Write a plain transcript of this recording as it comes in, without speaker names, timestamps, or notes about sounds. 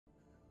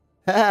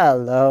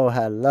Hello,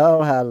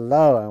 hello,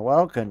 hello, and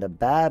welcome to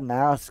Bad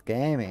Mouse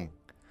Gaming.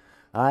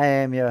 I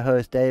am your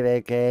host, Dave,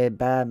 aka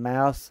Bad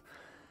Mouse,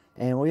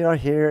 and we are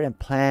here in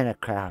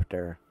Planet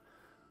Crafter.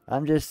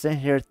 I'm just sitting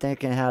here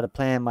thinking how to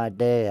plan my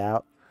day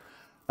out.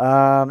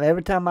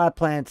 Every time I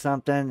plan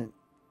something,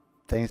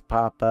 things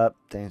pop up,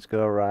 things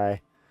go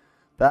awry.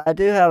 But I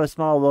do have a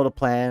small little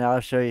plan I'll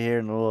show you here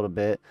in a little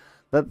bit.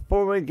 But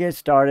before we get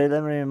started,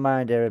 let me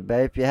remind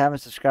everybody, if you haven't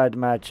subscribed to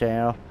my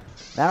channel,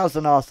 now's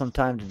an awesome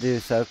time to do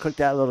so. Click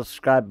that little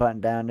subscribe button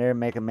down there,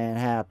 make a man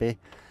happy.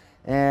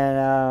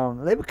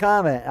 And leave a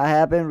comment. I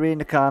have been reading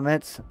the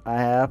comments. I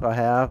have.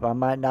 I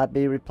might not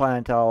be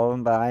replying to all of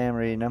them, but I am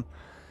reading them.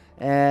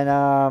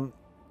 And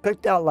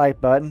click that like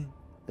button.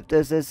 If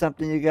this is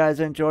something you guys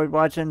enjoyed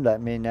watching,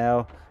 let me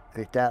know.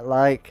 Click that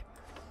like.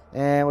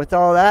 And with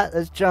all that,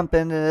 let's jump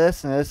into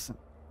this. And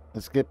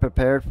let's get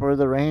prepared for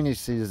the rainy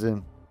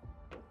season.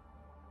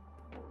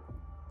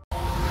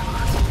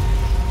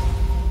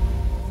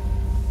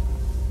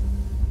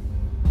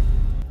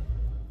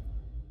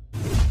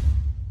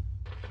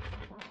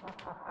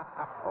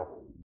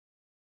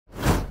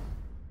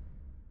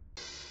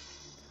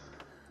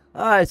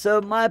 Alright, so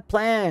my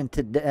plan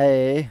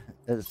today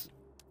is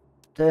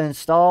to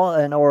install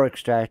an ore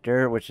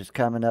extractor, which is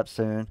coming up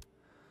soon,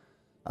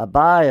 a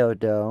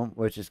biodome,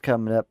 which is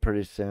coming up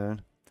pretty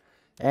soon,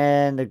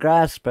 and the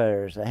grass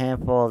spreaders, a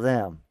handful of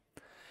them.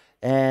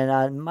 And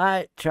I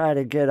might try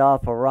to get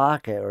off a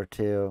rocket or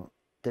two.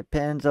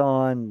 Depends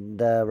on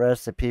the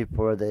recipe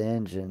for the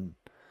engine.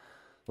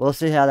 We'll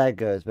see how that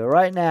goes. But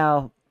right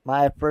now,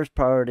 my first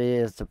priority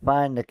is to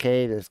find the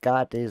cave that's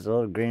got these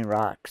little green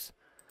rocks.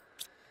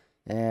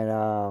 And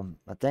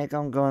I think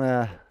I'm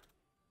gonna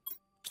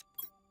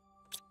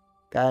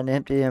got an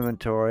empty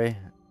inventory.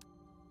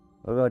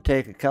 We're gonna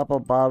take a couple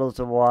bottles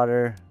of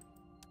water,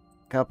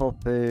 couple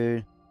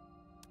food.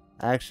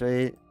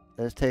 Actually,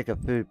 let's take a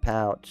food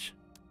pouch.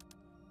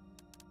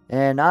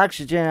 And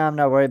oxygen I'm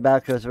not worried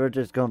about because we're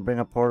just gonna bring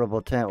a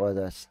portable tent with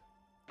us.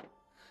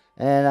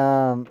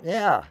 And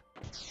yeah.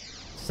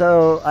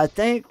 So I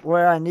think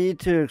where I need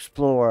to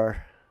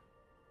explore,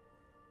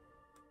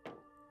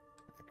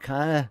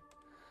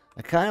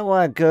 I kinda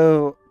wanna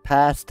go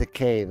past the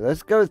cave.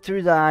 Let's go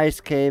through the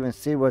ice cave and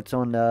see what's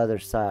on the other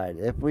side.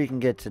 If we can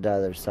get to the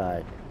other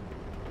side.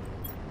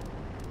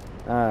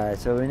 Alright,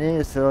 so we need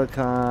a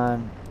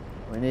silicon.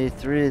 We need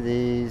 3 of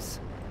these.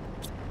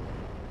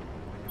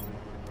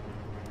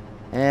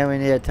 And we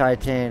need a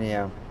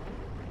titanium.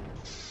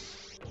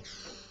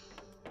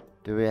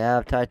 Do we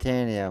have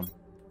titanium?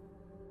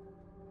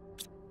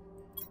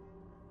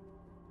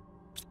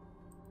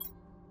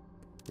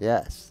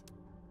 Yes.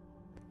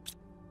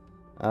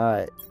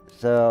 Alright,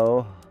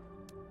 so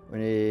we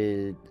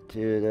need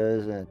 2 of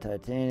those and a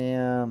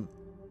titanium.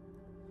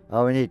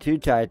 Oh, we need 2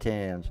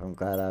 titaniums. I'm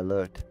glad I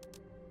looked.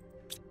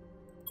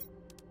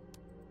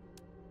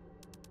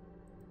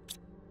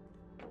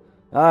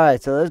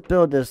 Alright, so let's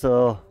build this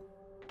little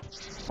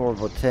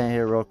portable tent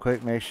here real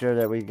quick. Make sure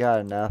that we got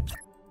enough.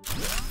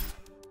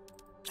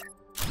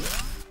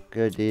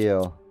 Good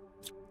deal.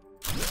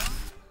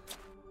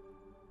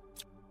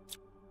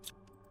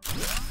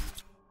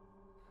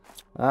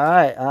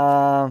 Alright,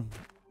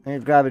 let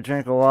me grab a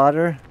drink of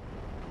water.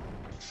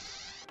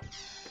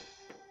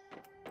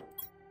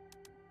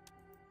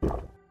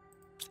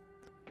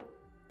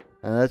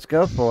 And let's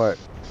go for it.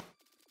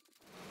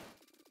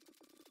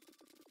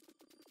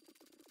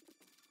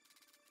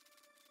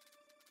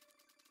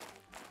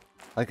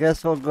 I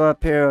guess we'll go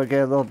up here and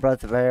get a little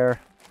breath of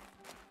air.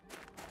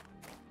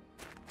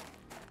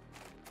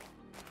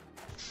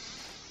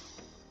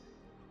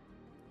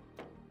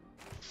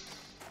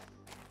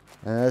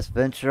 And let's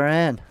venture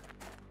in.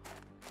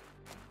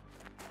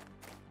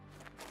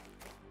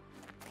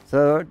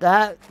 So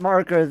that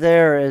marker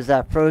there is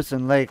that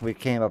frozen lake we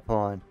came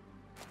upon.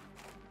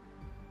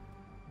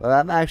 But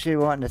I'm actually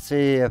wanting to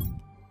see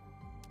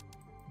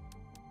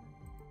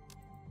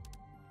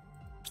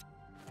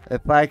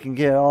if I can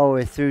get all the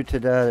way through to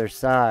the other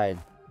side.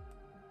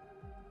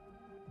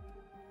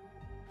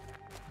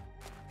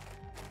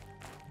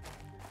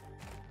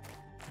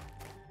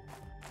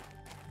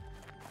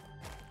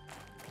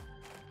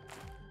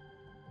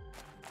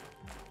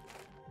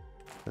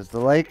 Because the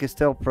lake is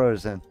still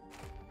frozen.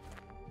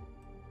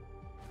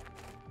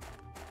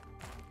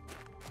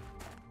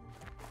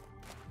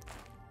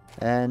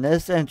 And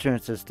this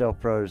entrance is still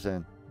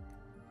frozen.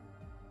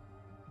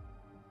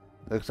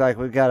 Looks like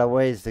we got a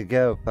ways to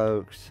go,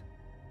 folks.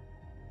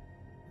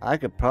 I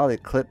could probably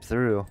clip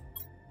through.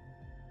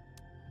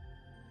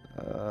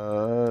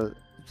 So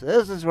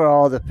this is where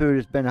all the food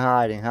has been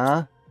hiding,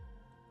 huh?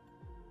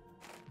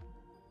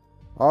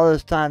 All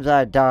those times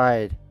I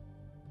died.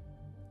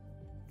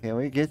 Can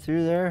we get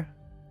through there?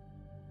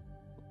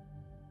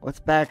 What's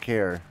back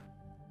here?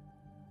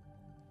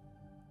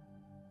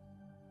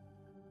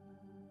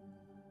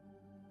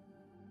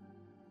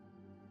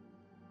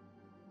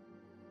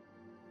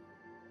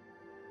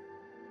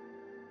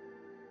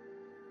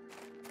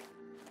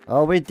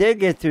 Oh, we did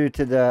get through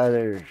to the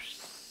other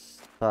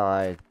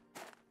side.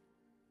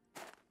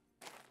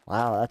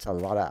 Wow, that's a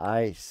lot of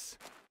ice.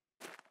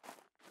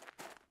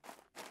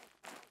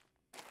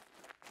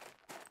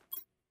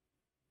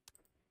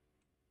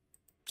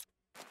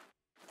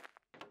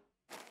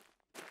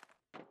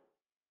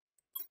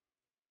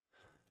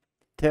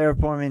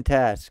 Terraforming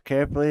task.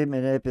 Carefully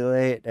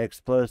manipulate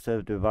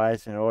explosive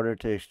device in order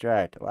to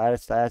extract.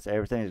 Lattice stats,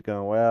 everything is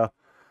going well.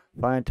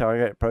 Find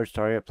target, approach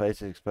target,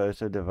 place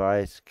explosive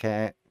device.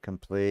 Can't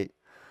complete.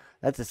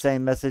 That's the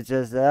same message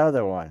as the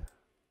other one.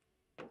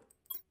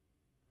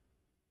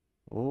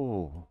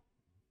 Ooh.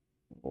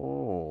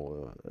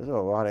 Ooh. There's a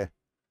lot of...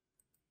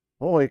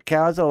 Holy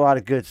cow, there's a lot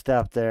of good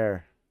stuff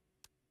there.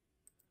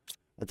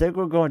 I think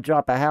we're going to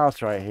drop a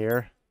house right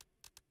here.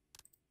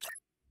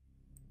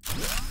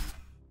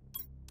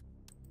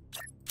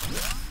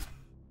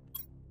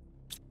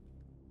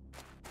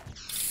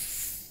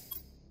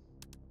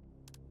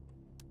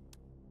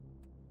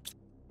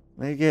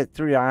 Let me get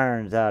 3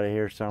 irons out of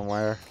here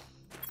somewhere.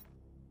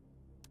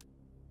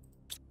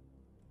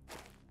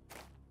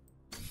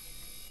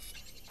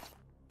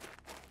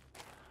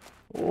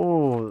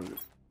 Ooh.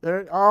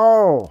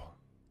 Oh!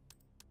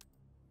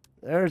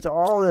 There's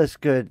all this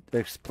good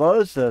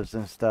explosives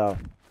and stuff.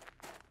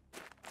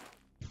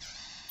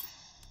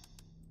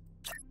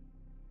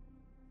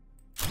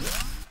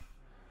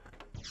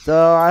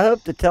 So I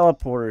hope the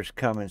teleporter's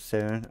coming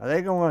soon. I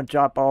think I'm going to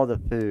drop all the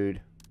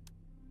food.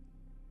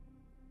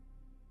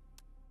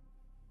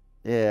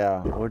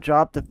 Yeah, we'll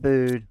drop the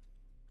food.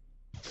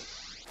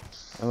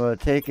 And we'll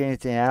take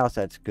anything else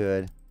that's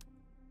good.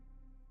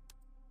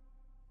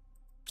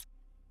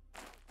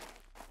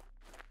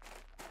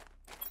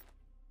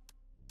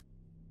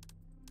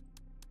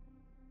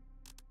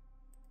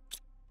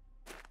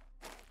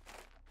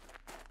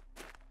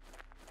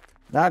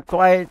 Not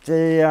quite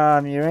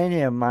the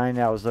uranium mine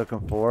I was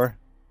looking for.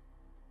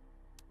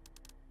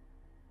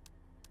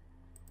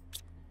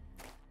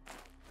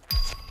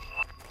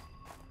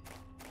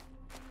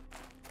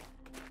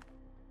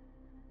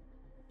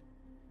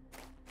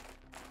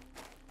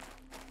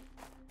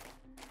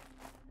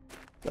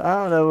 So I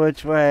don't know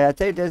which way. I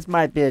think this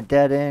might be a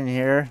dead end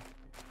here.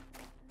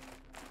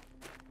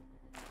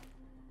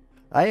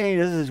 I think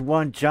this is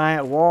one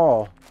giant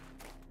wall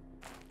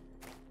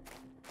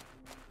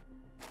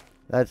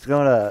that's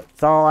gonna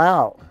thaw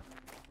out.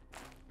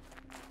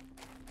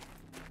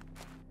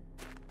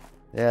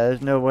 Yeah,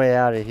 there's no way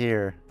out of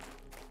here.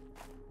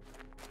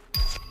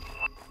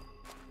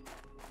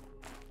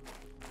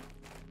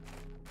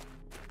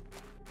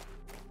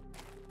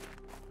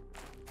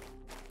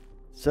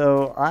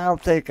 So I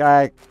don't think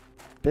I've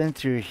been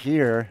through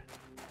here.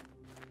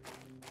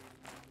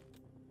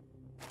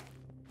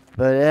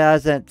 But it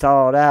hasn't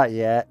thawed out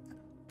yet.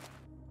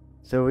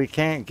 So we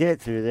can't get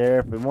through there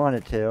if we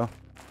wanted to.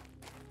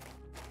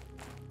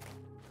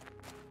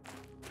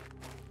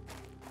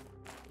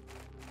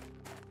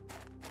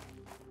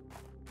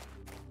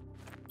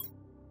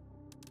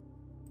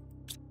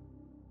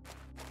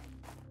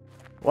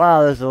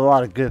 Wow, there's a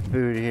lot of good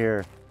food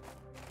here.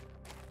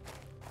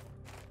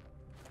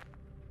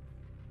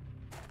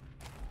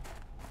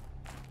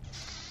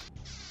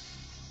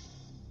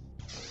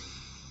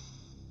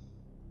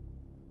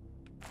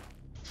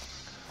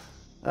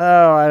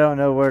 Oh, I don't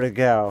know where to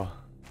go.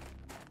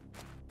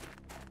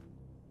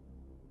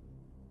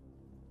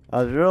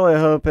 I was really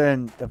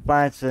hoping to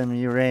find some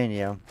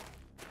uranium.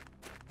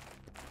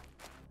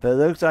 But it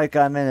looks like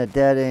I'm in a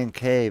dead-end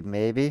cave,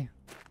 maybe.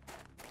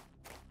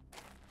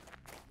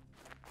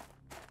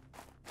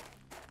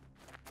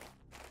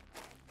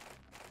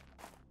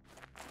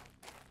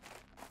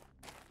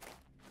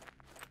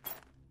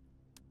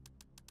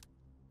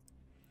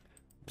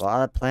 A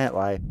lot of plant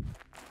life.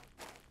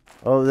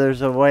 Oh,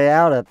 there's a way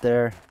out up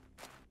there.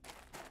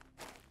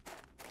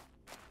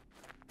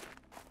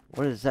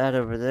 What is that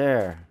over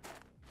there?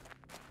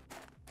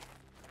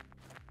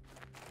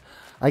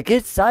 I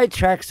get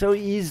sidetracked so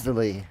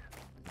easily.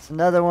 It's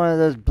another one of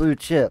those blue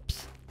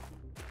chips.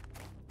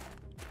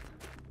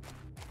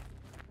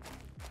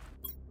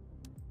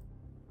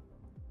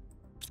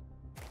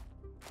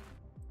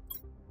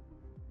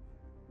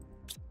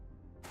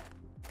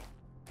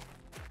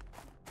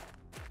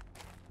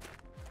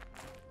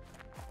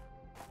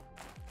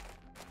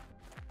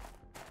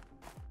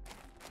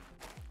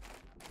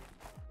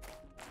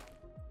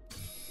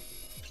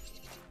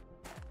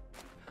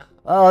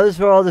 Oh, this is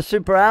where all the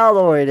super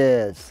alloy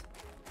is.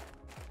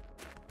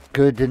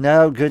 Good to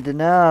know, good to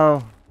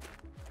know.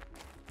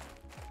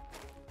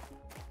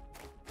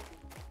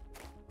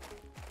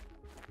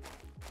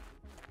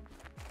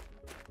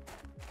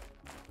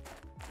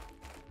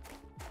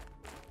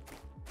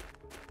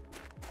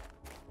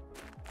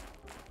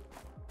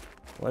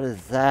 What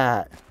is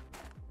that?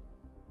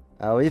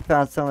 Oh, we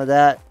found some of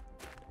that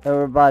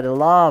over by the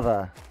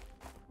lava.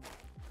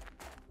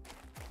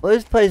 Well,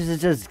 this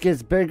place just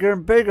gets bigger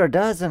and bigger,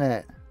 doesn't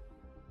it?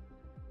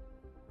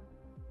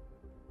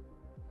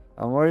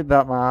 I'm worried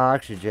about my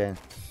oxygen.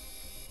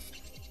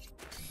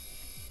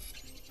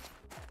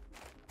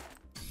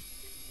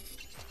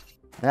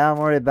 Now I'm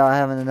worried about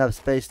having enough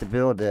space to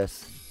build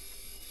this.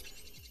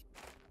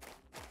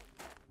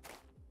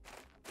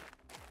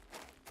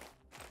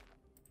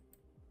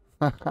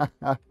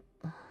 I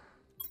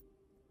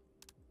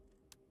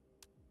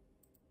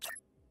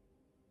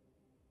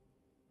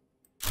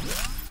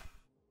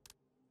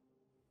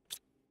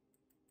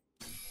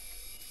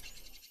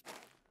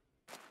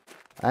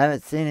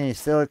haven't seen any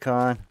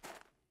silicon.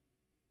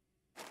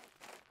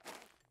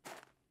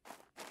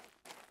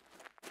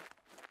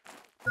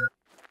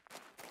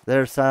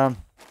 There's some.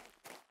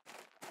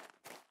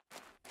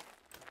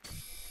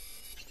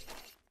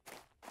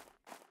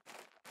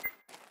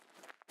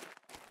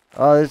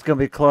 Oh, this is gonna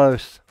be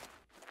close.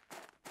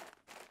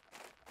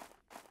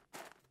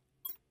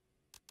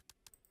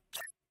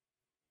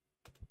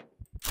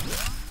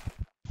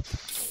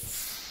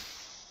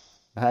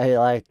 How you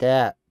like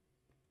that?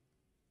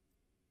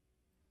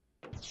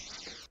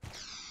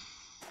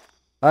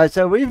 Alright,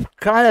 so we've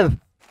kind of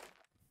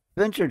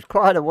ventured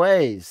quite a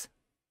ways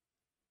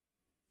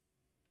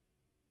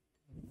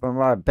from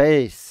our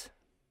base.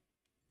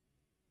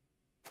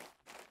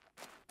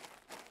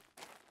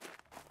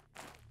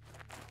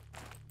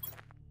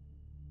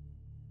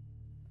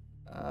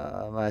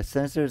 My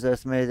sensors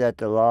estimate that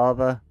the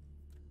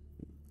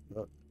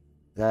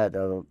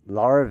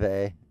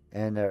larvae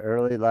and the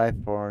early life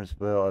forms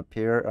will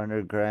appear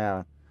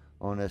underground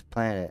on this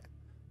planet.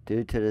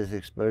 Due to this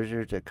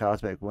exposure to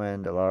cosmic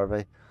wind, the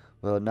larvae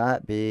will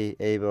not be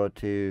able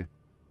to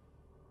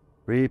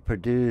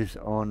reproduce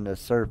on the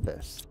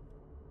surface.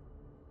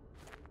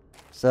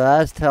 So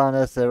that's telling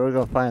us that we're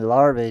going to find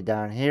larvae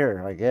down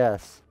here, I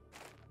guess.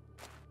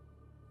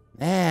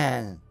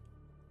 Man,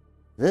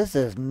 this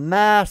is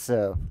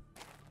massive.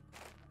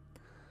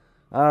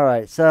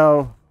 Alright,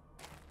 so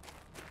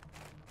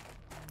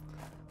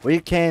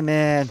we came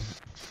in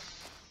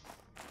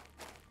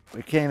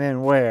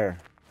where?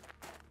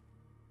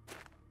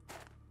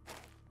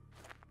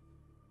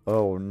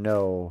 Oh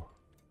no.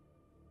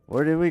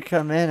 Where did we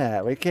come in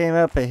at? We came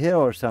up a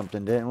hill or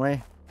something, didn't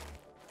we?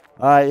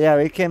 Alright, yeah,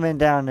 we came in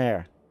down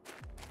there.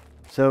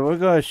 So we're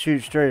going to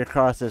shoot straight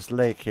across this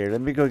lake here. Let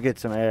me go get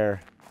some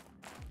air.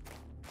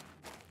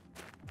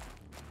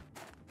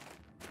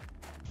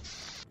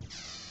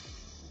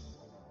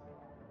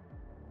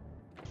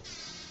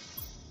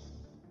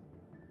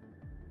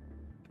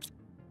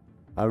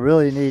 I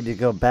really need to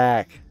go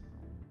back.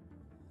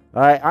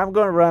 Alright, I'm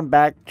going to run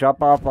back,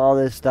 drop off all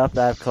this stuff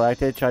that I've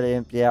collected, try to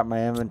empty out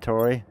my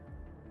inventory.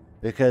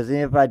 Because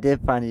even if I did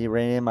find the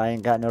uranium, I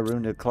ain't got no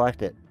room to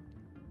collect it.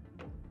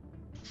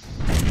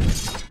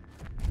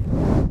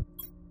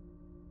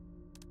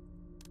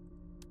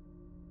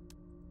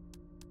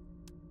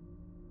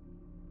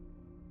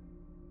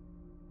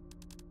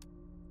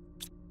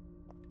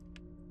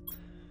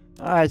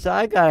 Alright, so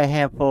I got a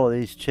handful of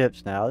these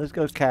chips now. Let's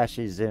go cash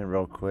these in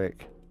real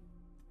quick.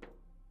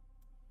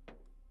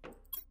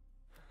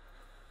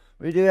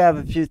 We do have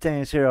a few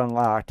things here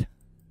unlocked.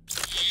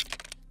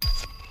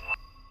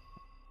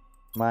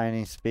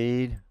 Mining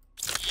speed.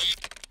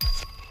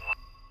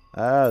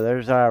 Oh,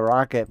 there's our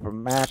rocket for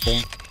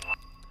mapping.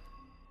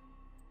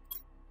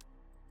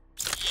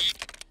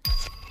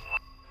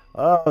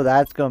 Oh,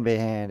 that's going to be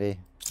handy.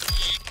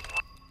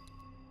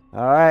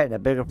 Alright, a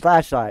bigger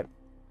flashlight.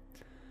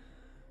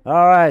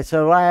 Alright,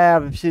 so I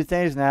have a few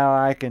things now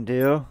I can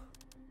do.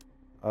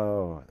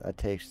 Oh, that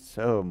takes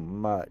so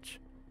much.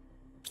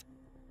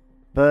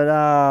 But,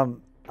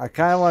 I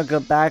kind of want to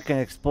go back and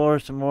explore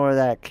some more of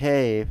that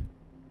cave.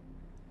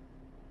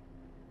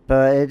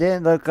 But it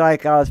didn't look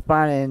like I was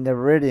finding the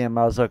iridium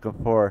I was looking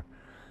for.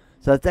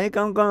 So I think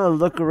I'm going to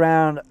look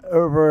around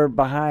over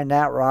behind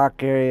that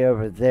rock area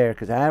over there.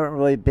 Because I haven't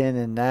really been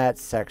in that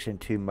section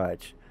too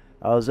much.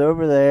 I was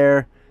over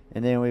there.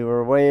 And then we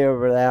were way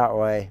over that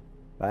way.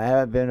 But I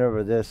haven't been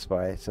over this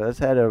way. So let's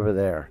head over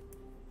there.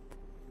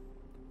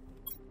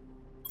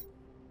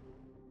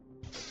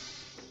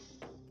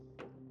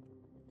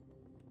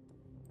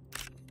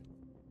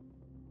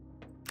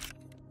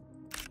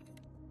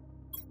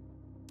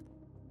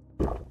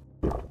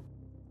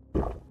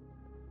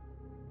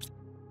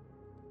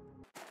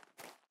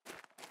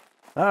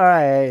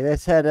 Alright,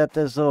 let's head up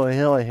this little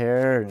hill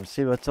here and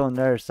see what's on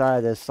the other side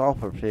of this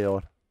sulfur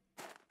field.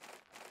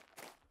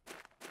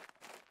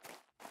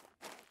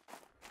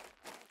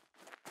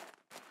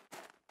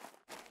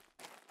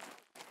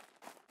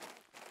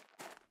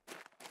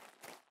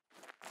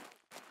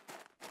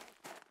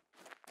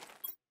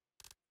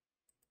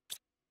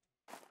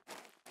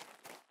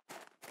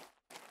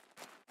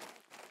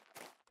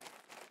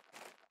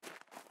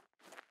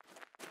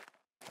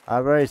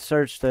 I've already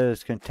searched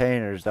those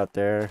containers up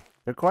there.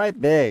 They're quite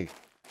big.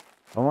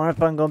 I wonder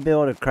if I'm going to be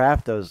able to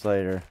craft those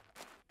later.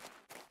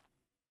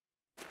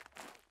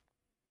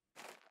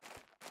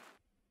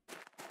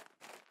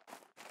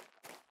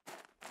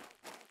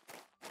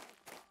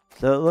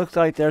 So it looks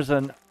like there's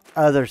an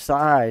other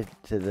side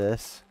to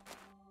this.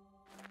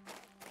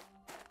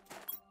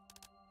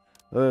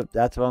 Oop,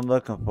 that's what I'm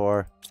looking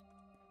for.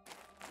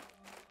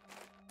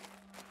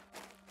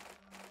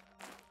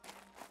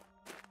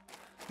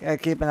 Gotta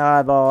keep an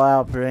eyeball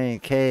out for any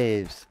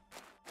caves.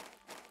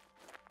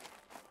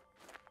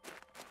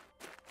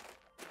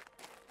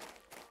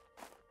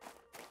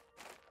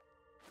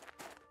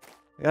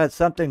 Got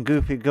something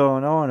goofy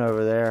going on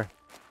over there.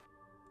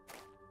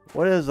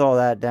 What is all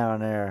that down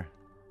there?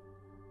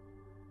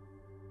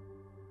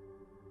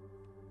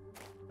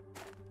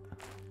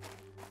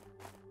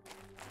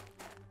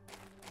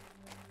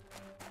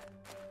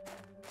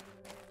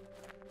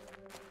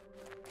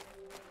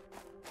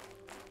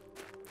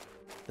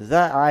 Is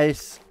that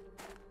ice?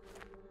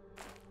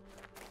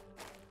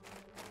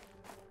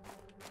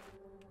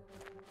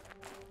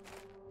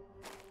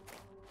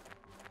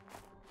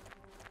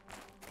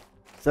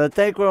 So I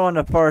think we're on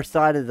the far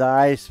side of the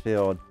ice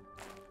field.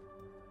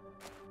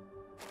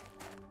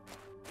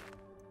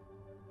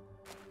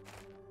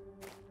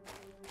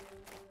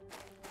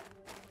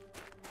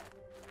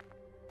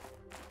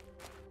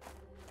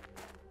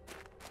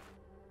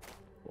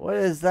 What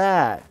is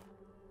that?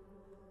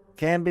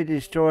 Can be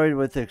destroyed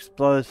with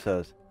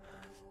explosives.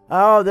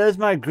 Oh, there's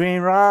my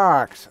green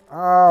rocks.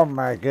 Oh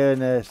my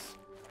goodness.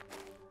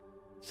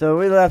 So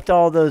we left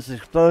all those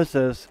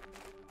explosives.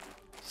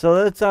 So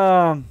let's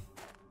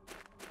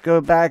go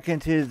back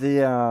into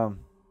the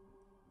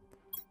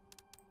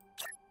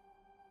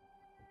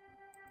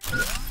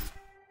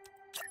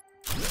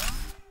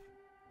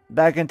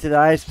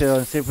ice field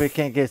and see if we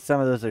can't get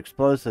some of those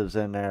explosives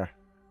in there.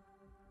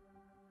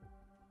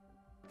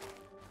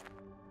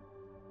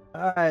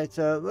 Alright,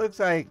 so it looks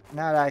like,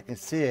 now that I can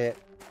see it,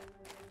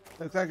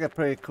 looks like a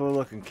pretty cool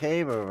looking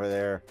cave over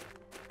there.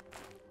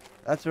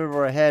 That's where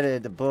we're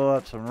headed to blow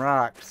up some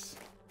rocks.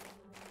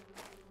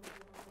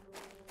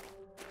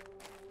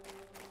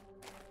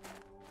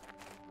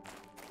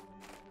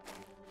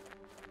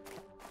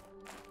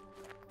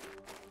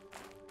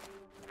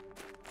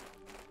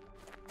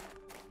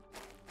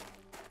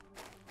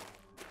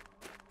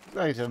 Looks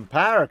like some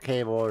power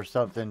cable or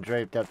something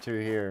draped up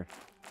through here.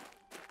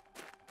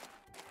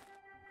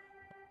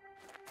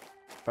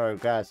 Oh,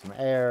 got some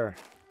air.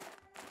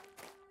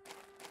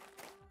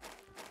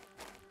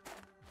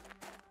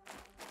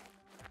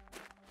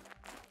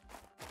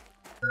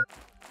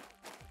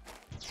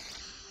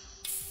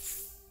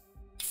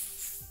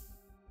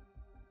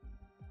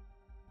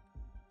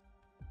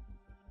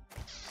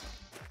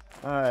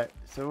 Alright,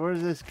 so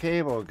where's this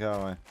cable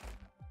going?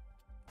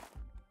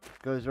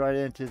 Goes right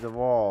into the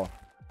wall.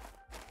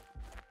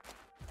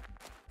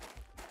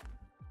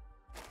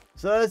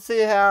 So let's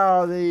see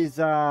how these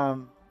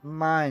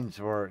mines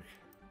work.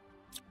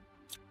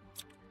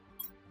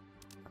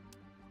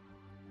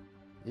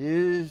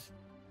 Use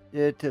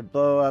it to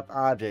blow up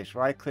objects.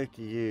 Right click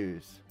to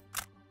use.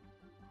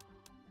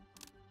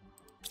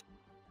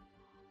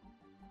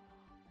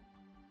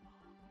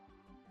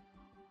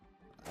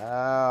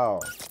 Ow.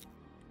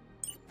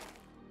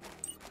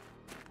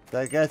 So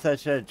I guess I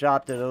should have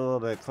dropped it a little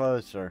bit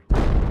closer.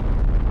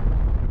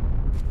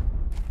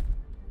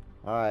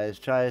 Alright, let's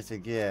try this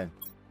again.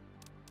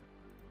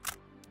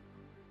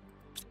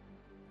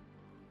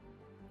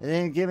 It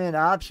didn't give me an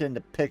option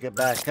to pick it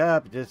back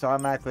up, it just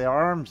automatically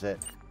arms it.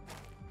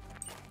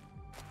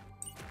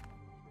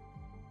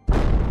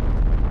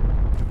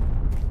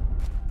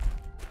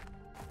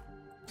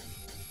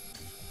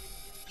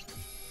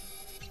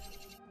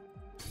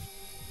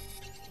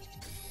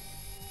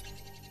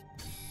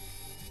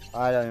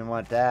 I don't even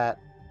want that.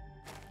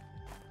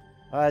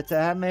 Alright, so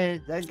how many?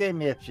 That gave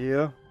me a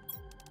few.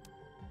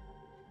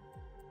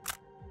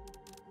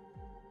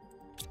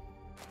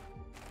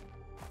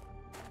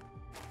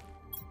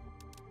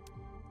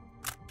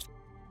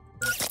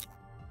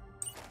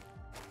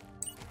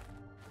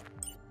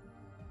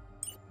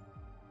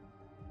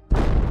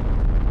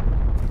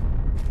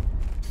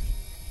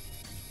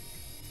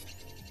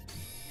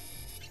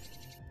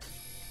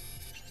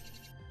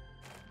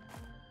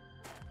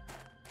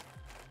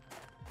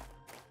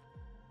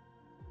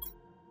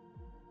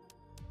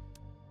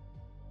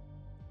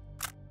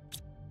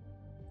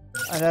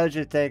 I know what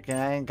you're thinking,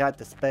 I ain't got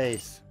the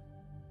space.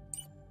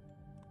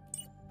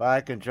 But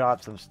I can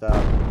drop some stuff.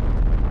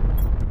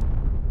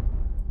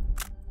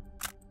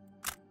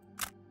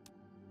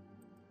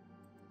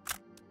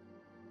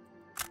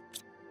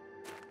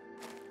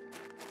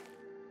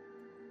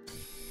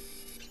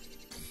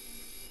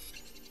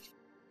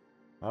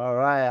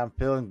 Alright, I'm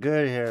feeling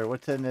good here.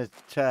 What's in this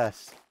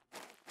chest?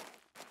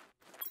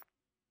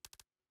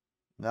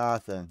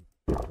 Nothing.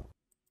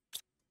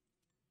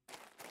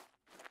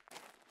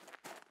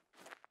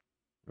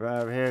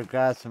 Run over here,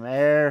 grab some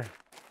air.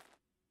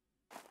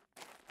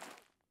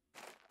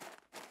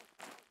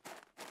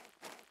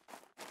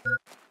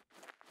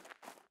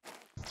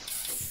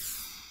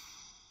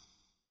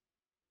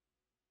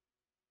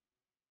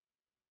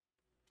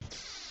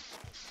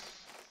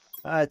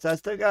 Alright, so I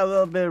still got a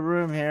little bit of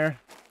room here.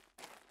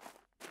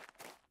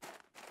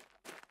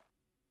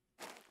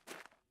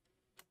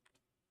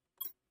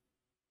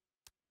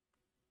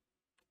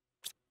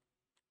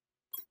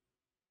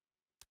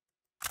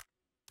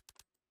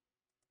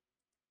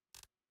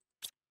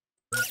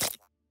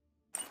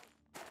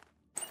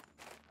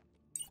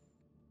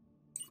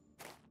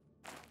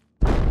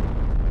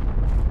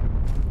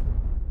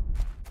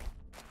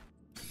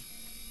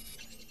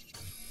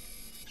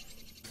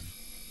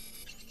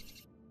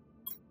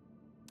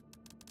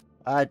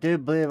 I do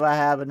believe I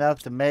have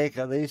enough to make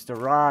at least a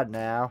rod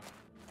now.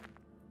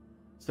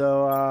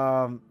 So,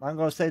 I'm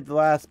going to save the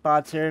last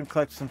spots here and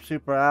collect some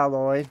super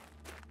alloy.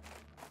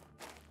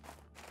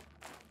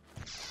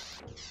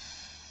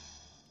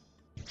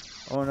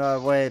 On our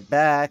way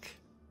back.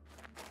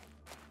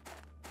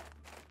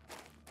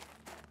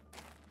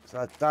 So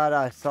I thought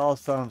I saw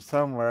some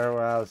somewhere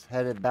where I was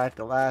headed back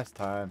the last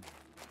time.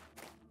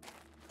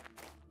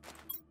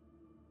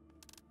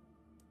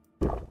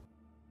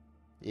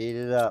 Eat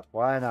it up.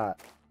 Why not?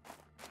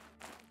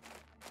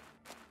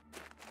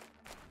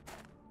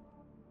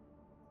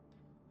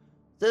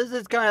 This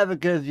is kind of a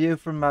good view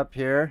from up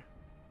here.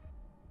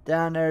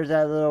 Down there's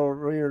that little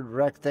weird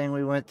wreck thing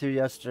we went through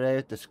yesterday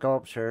with the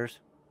sculptures.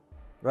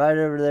 Right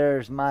over there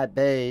is my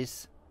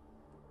base.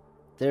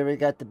 There we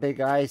got the big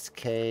ice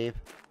cave.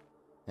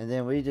 And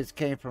then we just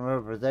came from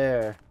over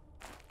there.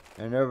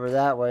 And over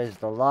that way is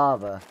the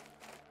lava.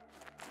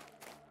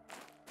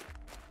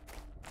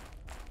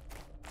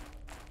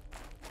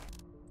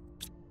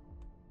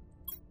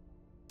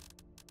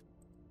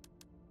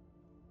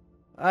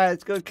 Alright,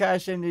 let's go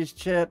cash in these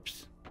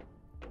chips.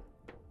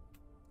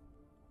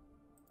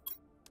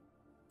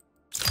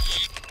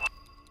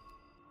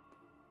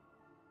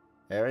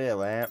 Area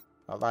lamp.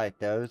 I like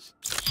those.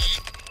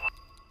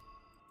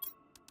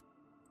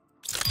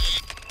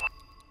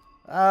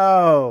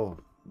 Oh,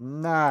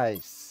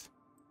 nice.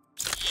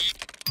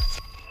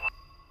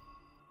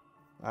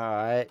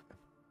 Alright.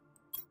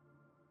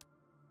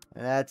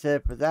 And that's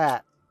it for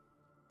that.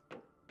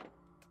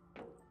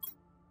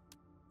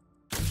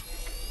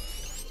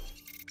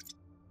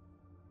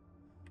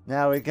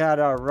 Now we got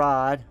our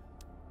rod.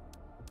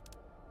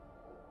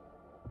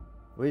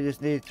 We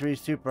just need 3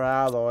 super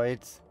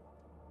alloys.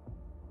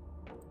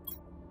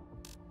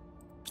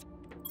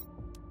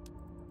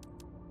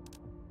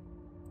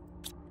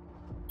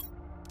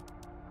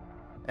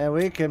 And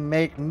we can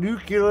make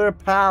nuclear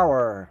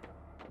power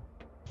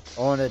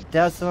on a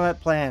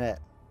desolate planet.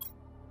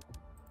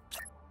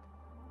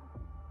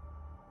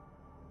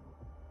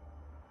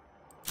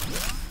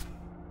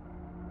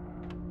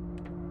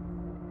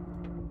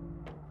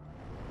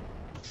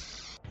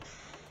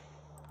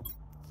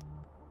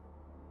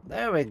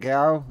 There we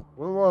go.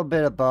 We're a little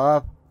bit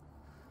above.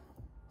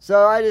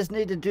 So I just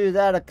need to do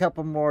that a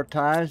couple more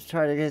times.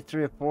 Try to get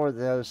 3 or 4 of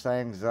those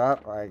things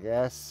up, I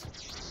guess.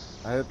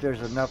 I hope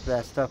there's enough of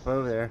that stuff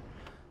over there.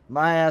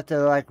 Might have to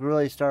like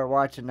really start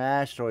watching the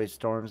asteroid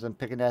storms and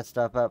picking that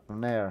stuff up from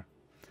there.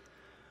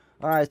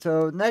 Alright,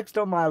 so next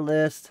on my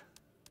list.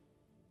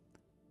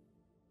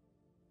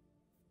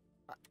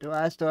 Do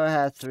I still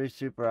have 3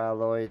 super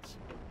alloys?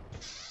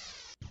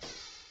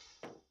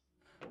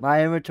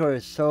 My inventory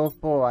is so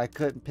full I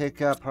couldn't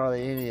pick up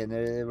hardly any, and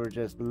they were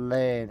just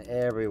laying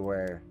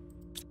everywhere.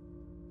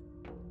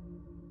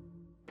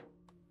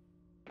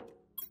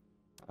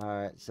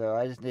 Alright, so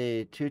I just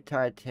need 2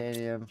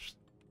 titaniums.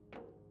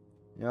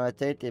 You know, I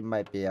think they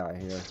might be out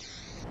here.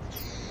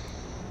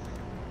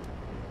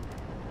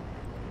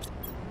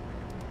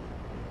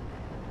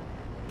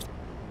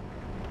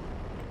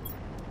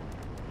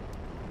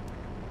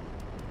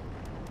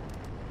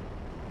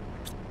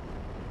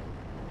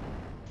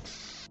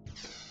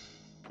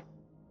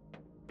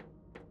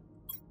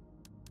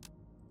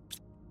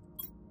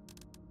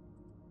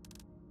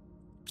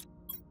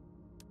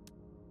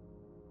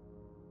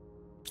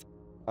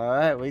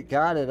 Alright, we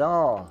got it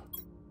all.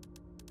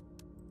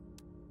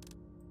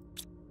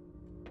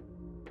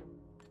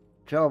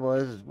 Trouble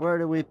is, where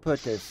do we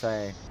put this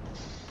thing?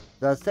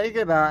 I was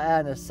thinking about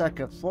adding a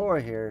second floor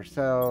here,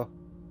 so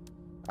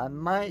I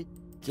might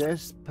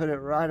just put it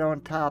right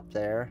on top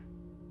there.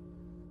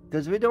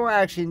 Because we don't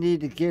actually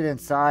need to get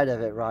inside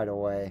of it right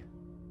away.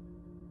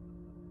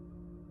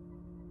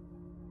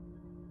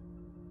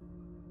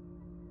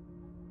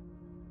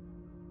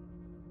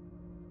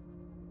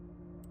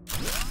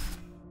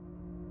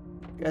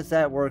 Guess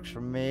that works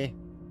for me.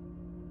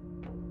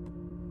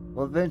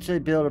 We'll eventually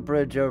build a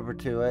bridge over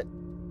to it.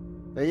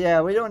 But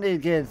yeah, we don't need to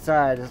get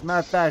inside. As a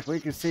matter of fact,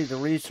 we can see the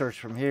research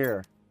from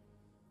here.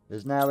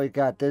 Because now we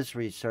got this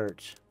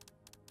research.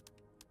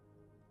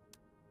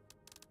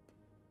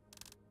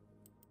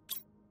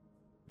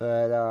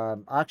 But,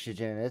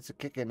 oxygen, it's a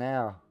kicking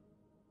now.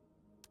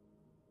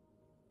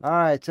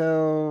 Alright,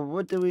 so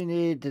what do we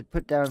need to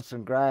put down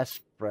some grass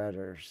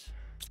spreaders?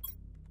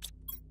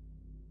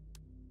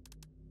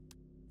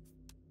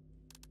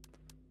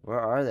 Where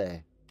are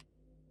they?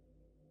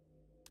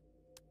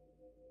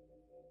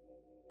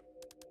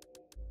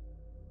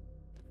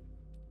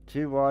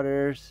 Two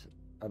waters,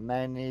 a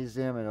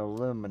magnesium, and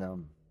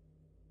aluminum.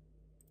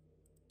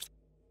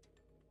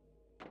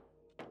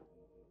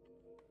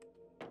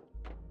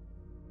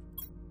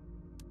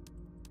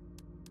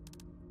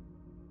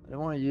 I don't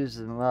want to use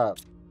them up.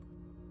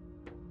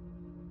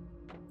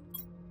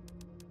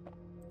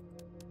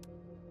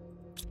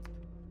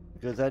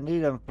 Because I need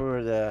them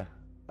for the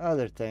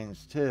other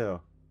things too.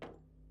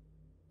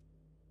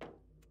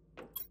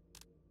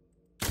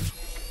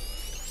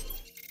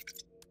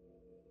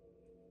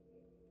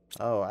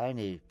 Oh, I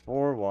need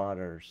 4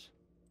 waters.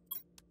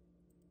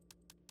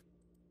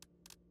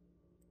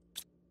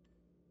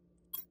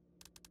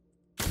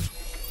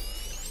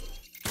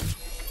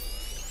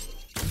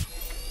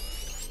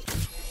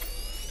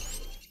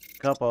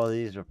 couple of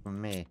these are for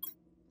me.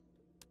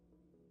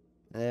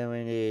 And then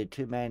we need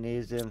 2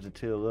 magnesiums and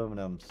 2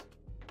 aluminums.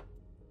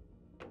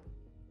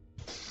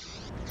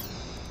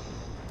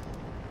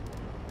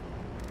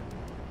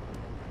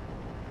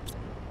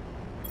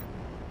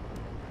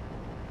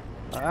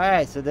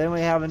 Alright, so then we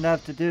have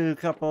enough to do a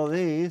couple of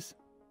these.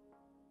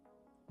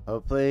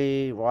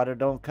 Hopefully water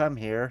don't come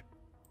here.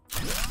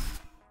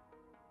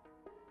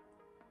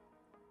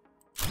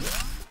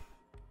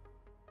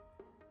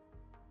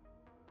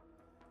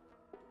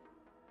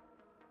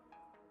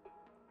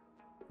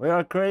 We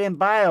are creating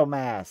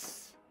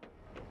biomass.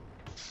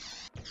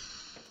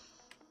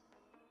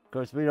 Of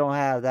course, we don't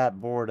have that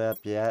board up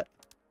yet.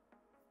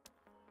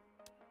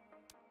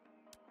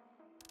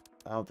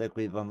 I don't think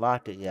we've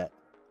unlocked it yet.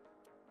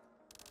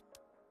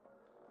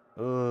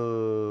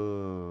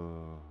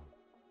 Ooh.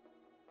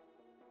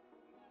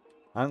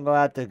 I'm going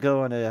to have to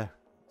go on a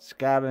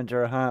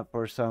scavenger hunt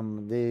for some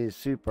of these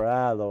super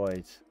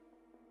alloys.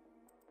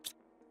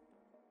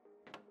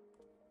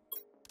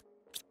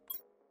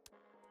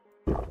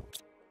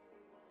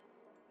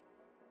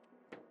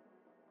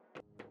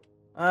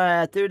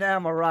 Alright, I threw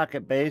down my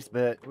rocket base,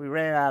 but we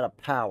ran out of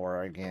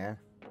power again.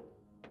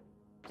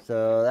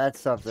 So that's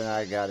something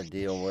I gotta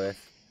deal with.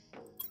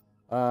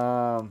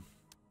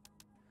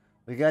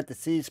 We got the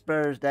sea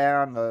spurs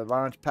down, the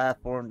launch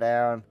platform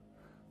down,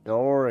 the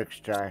ore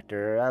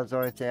extractor. That was the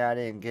only thing I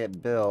didn't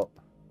get built.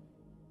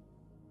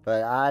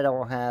 But I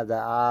don't have the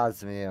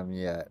osmium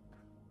yet.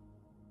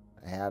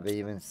 I haven't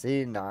even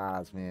seen the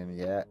osmium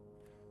yet.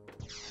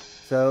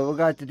 So we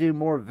got to do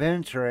more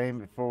venturing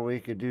before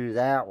we could do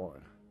that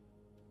one.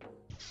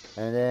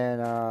 And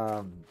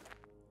then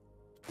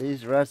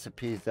these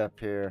recipes up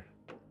here.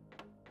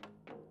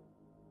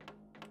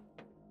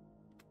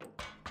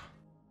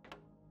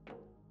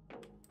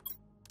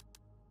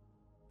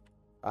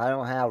 I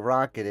don't have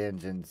rocket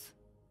engines.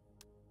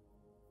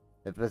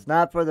 If it's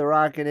not for the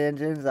rocket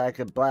engines, I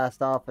could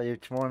blast off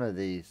each one of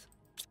these.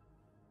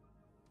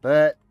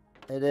 But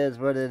it is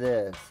what it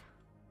is.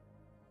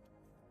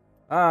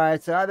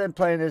 Alright, so I've been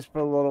playing this for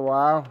a little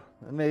while.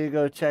 Let me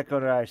go check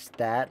on our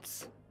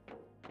stats.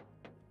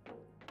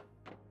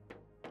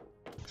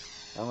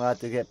 I'm gonna have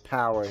to get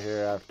power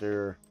here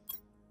after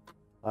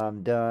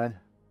I'm done.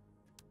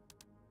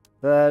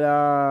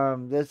 But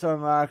this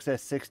unlocks at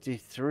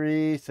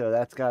 63, so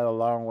that's got a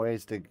long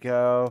ways to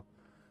go.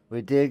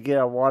 We did get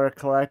a water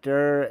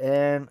collector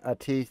and a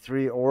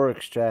T3 ore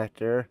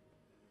extractor.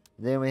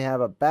 Then we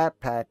have a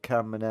backpack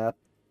coming up.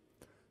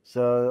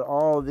 So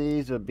all of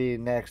these will be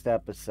next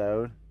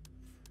episode.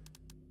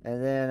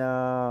 And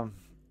then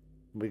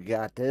we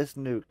got this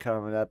nuke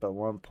coming up at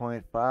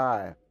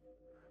 1.5.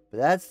 But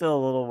that's still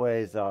a little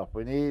ways off.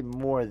 We need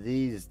more of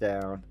these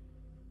down.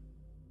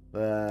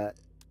 But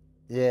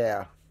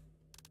yeah,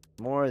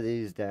 more of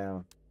these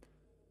down.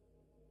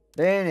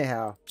 But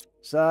anyhow,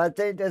 so I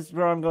think that's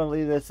where I'm going to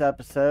leave this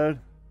episode.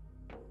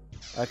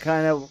 I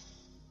kind of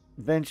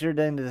ventured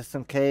into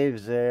some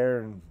caves there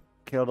and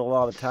killed a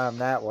lot of time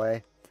that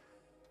way.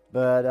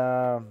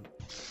 But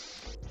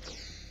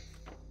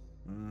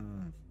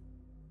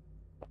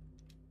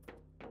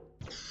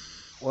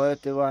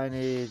what do I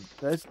need?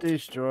 Let's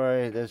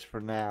destroy this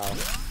for now.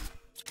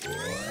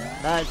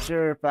 Not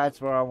sure if that's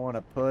where I want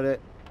to put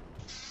it.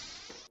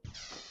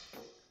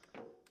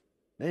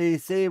 You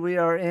see, we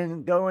are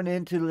going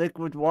into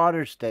liquid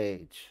water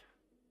stage.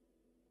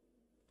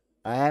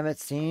 I haven't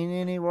seen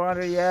any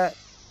water yet,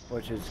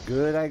 which is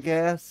good, I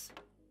guess.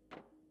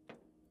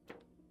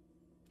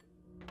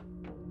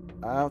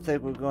 I don't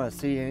think we're going to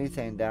see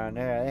anything down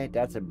there. I think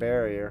that's a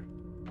barrier.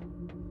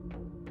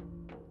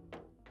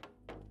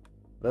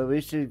 But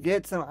we should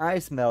get some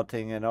ice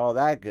melting and all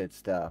that good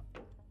stuff.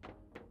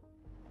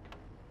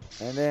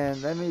 And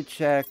then let me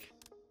check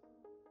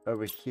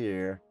over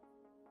here.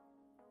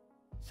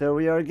 So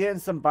we are getting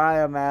some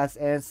biomass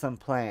and some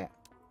plant,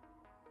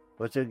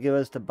 which will give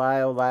us the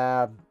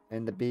biolab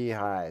and the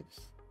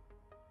beehives.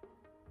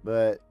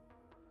 But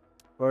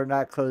we're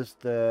not close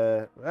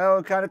to, well,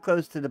 we're kind of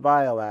close to the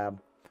biolab.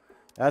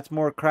 That's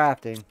more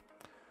crafting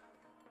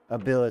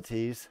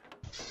abilities.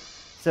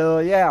 So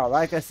yeah,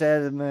 like I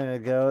said a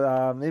minute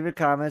ago, leave your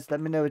comments.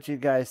 Let me know what you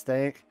guys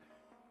think.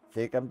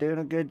 Think I'm doing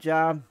a good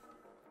job?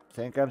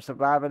 Think I'm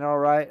surviving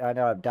alright? I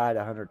know I've died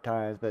 100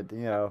 times, but you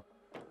know,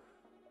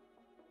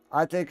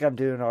 I think I'm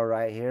doing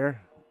alright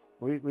here.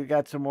 We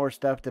got some more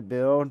stuff to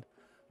build.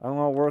 I'm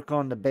going to work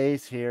on the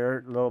base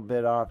here a little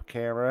bit off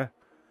camera.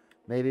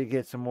 Maybe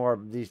get some more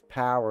of these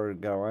power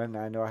going.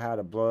 I know how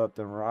to blow up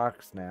them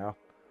rocks now.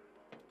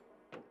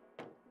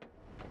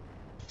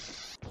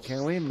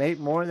 Can we make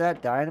more of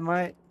that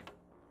dynamite?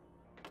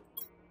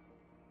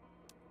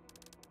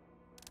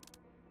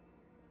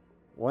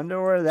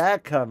 Wonder where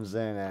that comes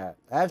in at.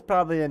 That's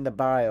probably in the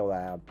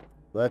biolab.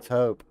 Let's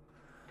hope.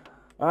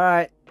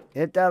 Alright,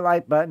 hit that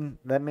like button.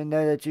 Let me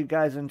know that you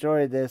guys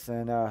enjoyed this.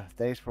 And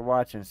thanks for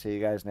watching. See you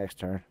guys next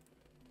turn.